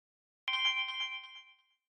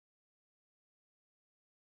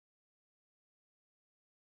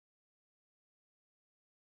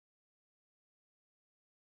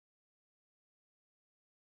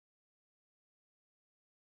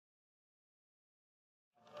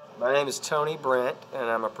My name is Tony Brent, and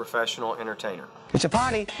I'm a professional entertainer. It's a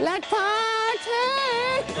party. Let's party!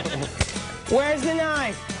 Where's the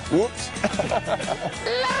knife? Whoops.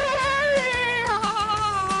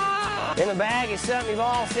 In the bag is something you've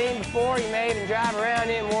all seen before. You may even drive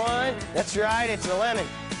around in one. That's right, it's a lemon.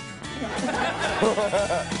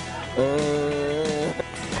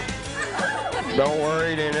 Don't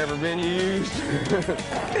worry, it ain't never been used.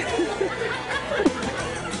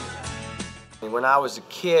 When I was a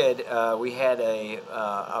kid, we had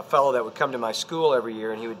a fellow that would come to my school every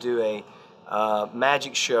year, and he would do a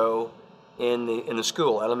magic show in the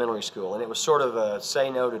school, elementary school, and it was sort of a Say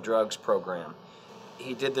No to Drugs program.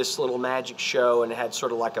 He did this little magic show, and it had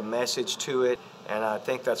sort of like a message to it, and I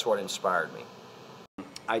think that's what inspired me.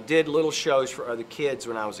 I did little shows for other kids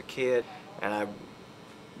when I was a kid, and I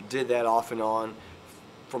did that off and on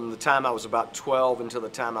from the time I was about 12 until the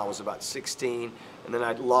time I was about 16, and then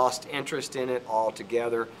I lost interest in it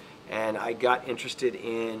altogether, and I got interested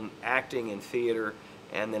in acting and theater,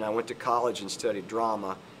 and then I went to college and studied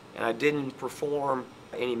drama, and I didn't perform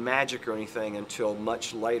any magic or anything until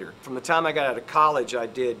much later. From the time I got out of college, I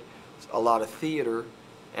did a lot of theater,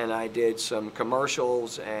 and I did some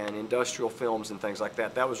commercials and industrial films and things like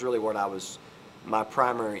that. That was really what my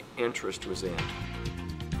primary interest was in.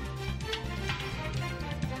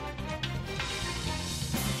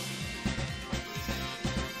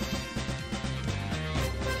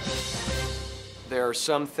 There are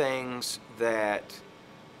some things that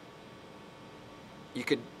you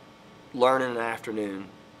could learn in an afternoon.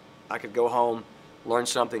 I could go home, learn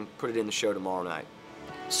something, put it in the show tomorrow night.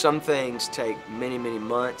 Some things take many, many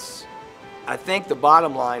months. I think the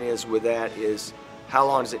bottom line is with that is how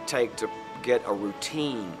long does it take to get a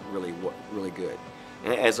routine really good,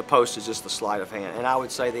 as opposed to just the sleight of hand. And I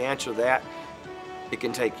would say the answer to that, it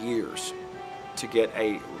can take years to get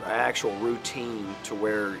an actual routine to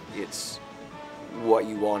where it's what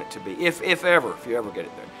you want it to be, if you ever get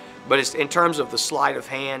it there. But it's, in terms of the sleight of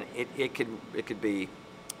hand, it could be.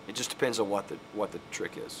 It just depends on what the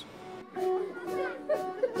trick is.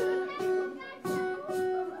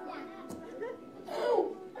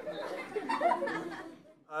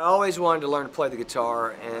 I always wanted to learn to play the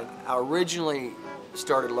guitar, and I originally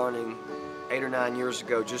started learning 8 or 9 years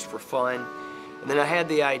ago just for fun. And then I had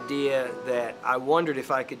the idea that I wondered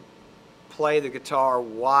if I could play the guitar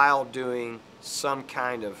while doing some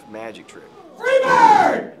kind of magic trick.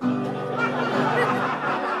 Freebird!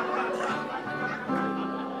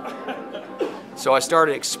 So I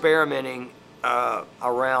started experimenting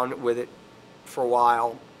around with it for a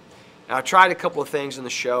while. And I tried a couple of things in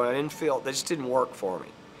the show, and I didn't feel, they just didn't work for me.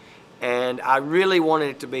 And I really wanted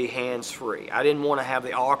it to be hands-free. I didn't want to have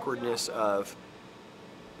the awkwardness of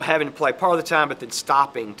having to play part of the time, but then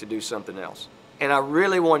stopping to do something else. And I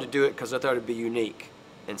really wanted to do it because I thought it'd be unique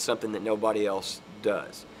and something that nobody else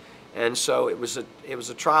does. And so it was a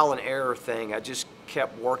trial and error thing. I just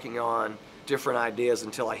kept working on different ideas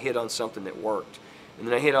until I hit on something that worked. And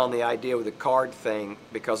then I hit on the idea with the card thing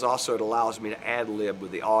because also it allows me to ad-lib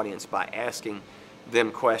with the audience by asking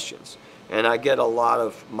them questions. And I get a lot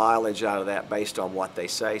of mileage out of that based on what they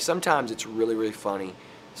say. Sometimes it's really, really funny.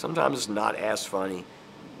 Sometimes it's not as funny.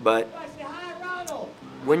 But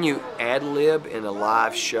when you ad-lib in a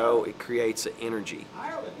live show, it creates an energy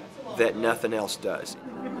that nothing else does.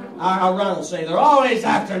 Our Ron will say, they're always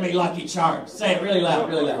after me, Lucky Charms. Say it really loud,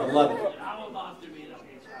 really loud. I love it.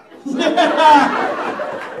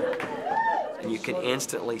 And you can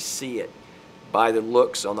instantly see it by the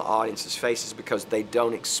looks on the audience's faces because they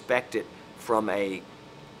don't expect it from a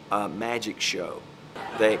magic show.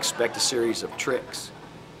 They expect a series of tricks.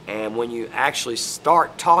 And when you actually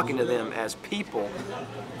start talking to them as people,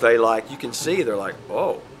 you can see they're like,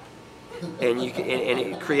 oh. And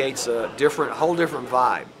it creates a whole different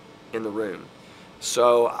vibe in the room.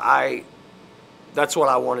 So that's what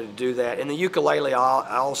I wanted to do that. And the ukulele,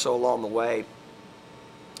 I also along the way,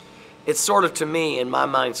 it's sort of, to me, in my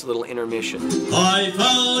mind, it's a little intermission. I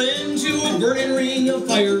fell into a burning ring of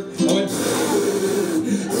fire.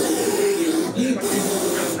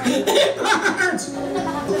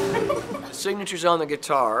 Signatures on the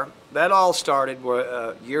guitar, that all started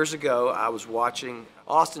years ago. I was watching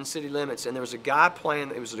Austin City Limits, and there was a guy playing,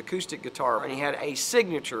 it was an acoustic guitar, and he had a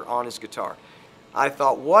signature on his guitar. I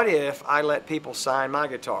thought, what if I let people sign my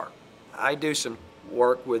guitar? I do some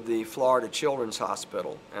work with the Florida Children's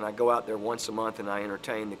Hospital, and I go out there once a month and I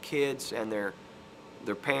entertain the kids and their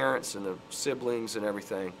parents and their siblings and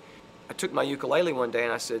everything. I took my ukulele one day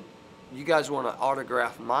and I said, you guys want to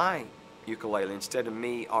autograph my ukulele? Instead of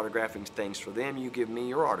me autographing things for them, you give me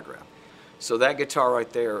your autograph. So that guitar right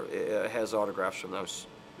there has autographs from those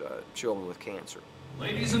children with cancer.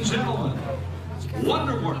 Ladies and gentlemen,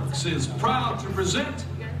 Wonderworks is proud to present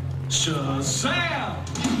Shazam!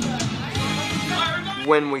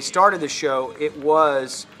 When we started the show, it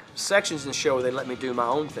was sections in the show where they let me do my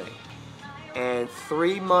own thing. And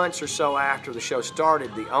 3 months or so after the show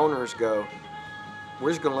started, the owners go, we're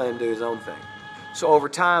just going to let him do his own thing. So over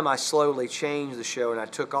time, I slowly changed the show, and I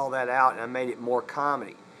took all that out, and I made it more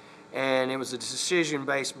comedy. And it was a decision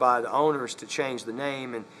based by the owners to change the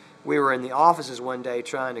name. And we were in the offices one day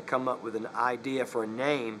trying to come up with an idea for a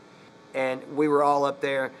name. And we were all up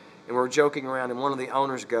there, and we were joking around, and one of the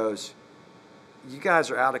owners goes, you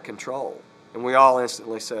guys are out of control. And we all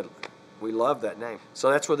instantly said, we love that name.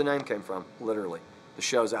 So that's where the name came from, literally. The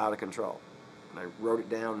show's out of control. And I wrote it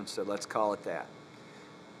down and said, let's call it that.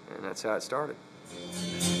 And that's how it started.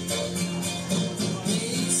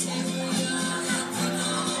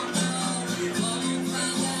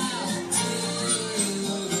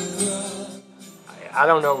 I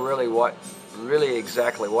don't know really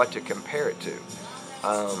exactly what to compare it to,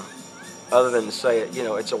 other than to say,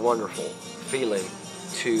 it's a wonderful feeling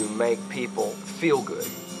to make people feel good,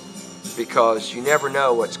 because you never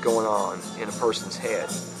know what's going on in a person's head.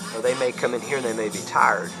 They may come in here and they may be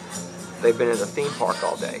tired. They've been at a theme park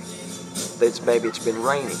all day. Maybe it's been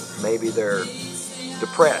raining. Maybe they're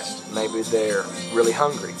depressed. Maybe they're really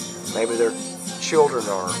hungry. Maybe their children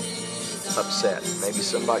are upset. Maybe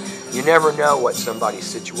you never know what somebody's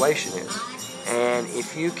situation is. And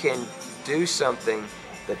if you can do something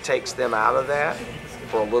that takes them out of that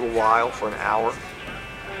for a little while, for an hour,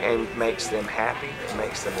 and makes them happy, and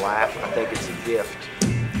makes them laugh, I think it's a gift,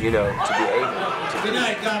 to be able to. Good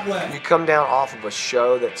night, God bless. You come down off of a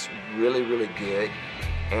show that's really, really good,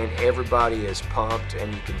 and everybody is pumped,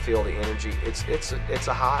 and you can feel the energy. It's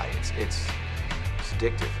a high. It's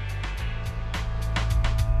addictive.